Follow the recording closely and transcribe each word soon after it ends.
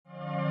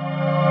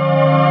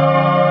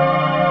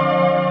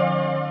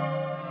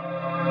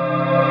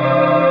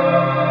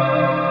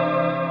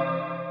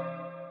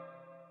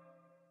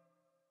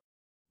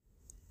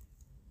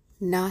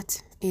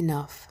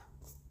enough.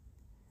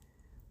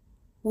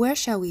 Where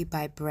shall we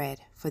buy bread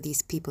for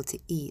these people to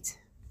eat?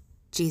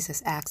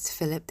 Jesus asked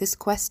Philip this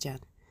question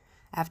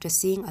after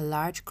seeing a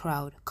large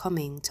crowd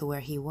coming to where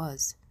he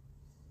was.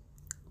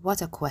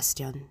 What a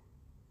question!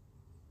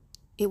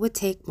 It would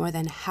take more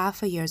than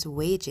half a year's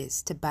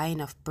wages to buy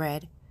enough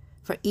bread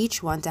for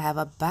each one to have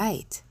a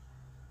bite.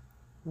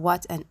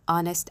 What an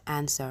honest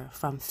answer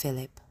from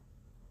Philip.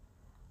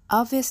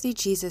 Obviously,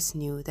 Jesus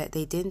knew that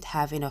they didn't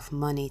have enough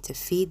money to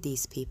feed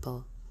these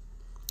people.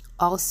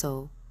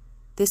 Also,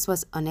 this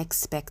was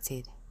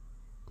unexpected.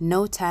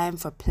 No time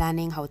for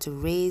planning how to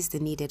raise the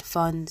needed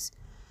funds,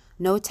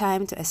 no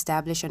time to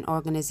establish an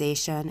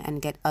organization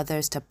and get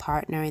others to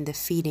partner in the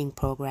feeding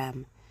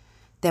program.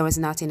 There was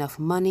not enough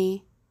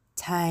money,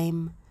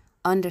 time,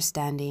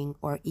 understanding,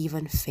 or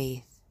even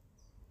faith.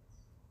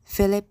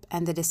 Philip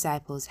and the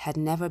disciples had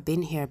never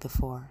been here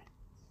before.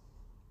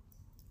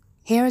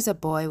 Here is a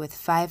boy with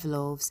 5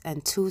 loaves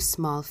and 2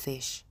 small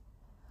fish.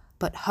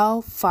 But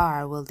how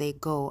far will they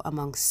go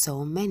among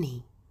so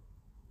many?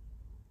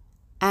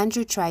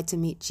 Andrew tried to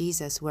meet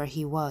Jesus where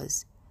he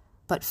was,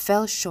 but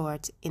fell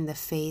short in the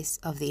face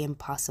of the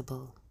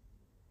impossible.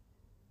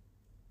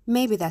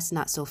 Maybe that's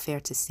not so fair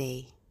to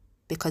say,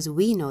 because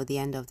we know the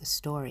end of the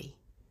story.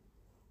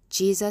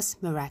 Jesus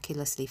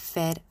miraculously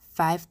fed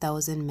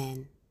 5,000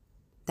 men,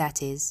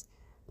 that is,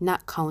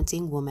 not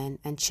counting women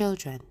and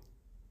children.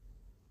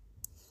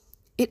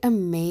 It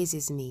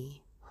amazes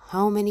me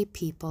how many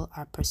people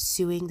are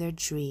pursuing their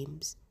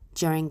dreams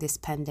during this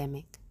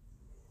pandemic.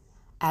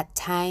 At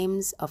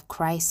times of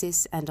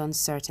crisis and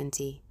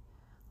uncertainty,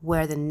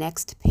 where the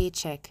next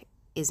paycheck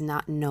is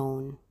not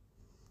known,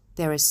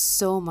 there is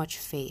so much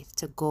faith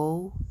to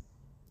go,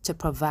 to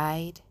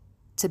provide,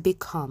 to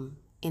become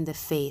in the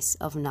face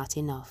of not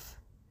enough.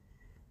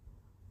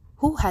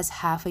 Who has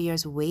half a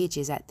year's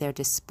wages at their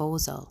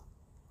disposal,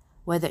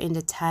 whether in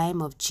the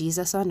time of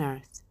Jesus on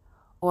earth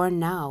or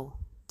now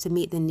to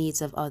meet the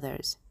needs of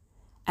others,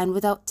 and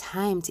without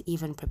time to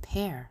even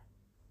prepare?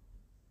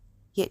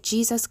 Yet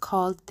Jesus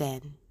called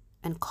then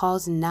and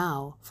calls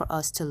now for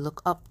us to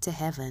look up to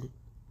heaven,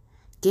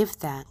 give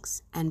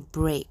thanks, and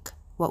break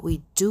what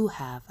we do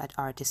have at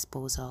our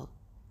disposal,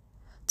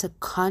 to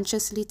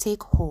consciously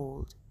take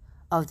hold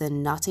of the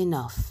not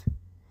enough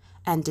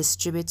and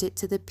distribute it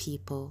to the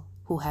people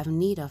who have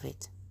need of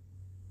it.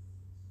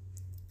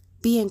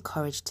 Be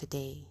encouraged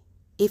today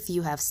if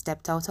you have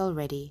stepped out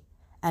already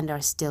and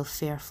are still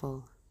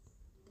fearful.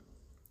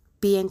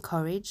 Be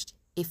encouraged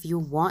if you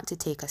want to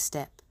take a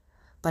step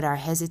but are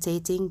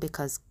hesitating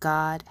because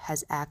God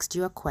has asked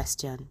you a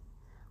question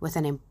with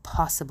an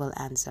impossible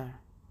answer.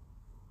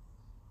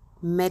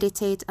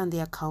 Meditate on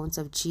the account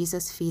of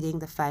Jesus feeding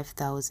the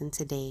 5,000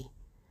 today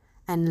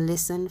and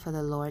listen for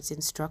the Lord's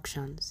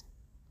instructions.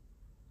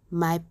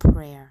 My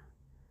prayer,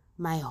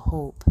 my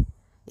hope,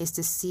 is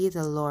to see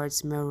the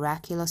Lord's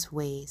miraculous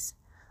ways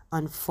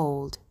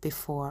unfold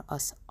before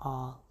us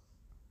all.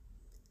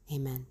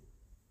 Amen.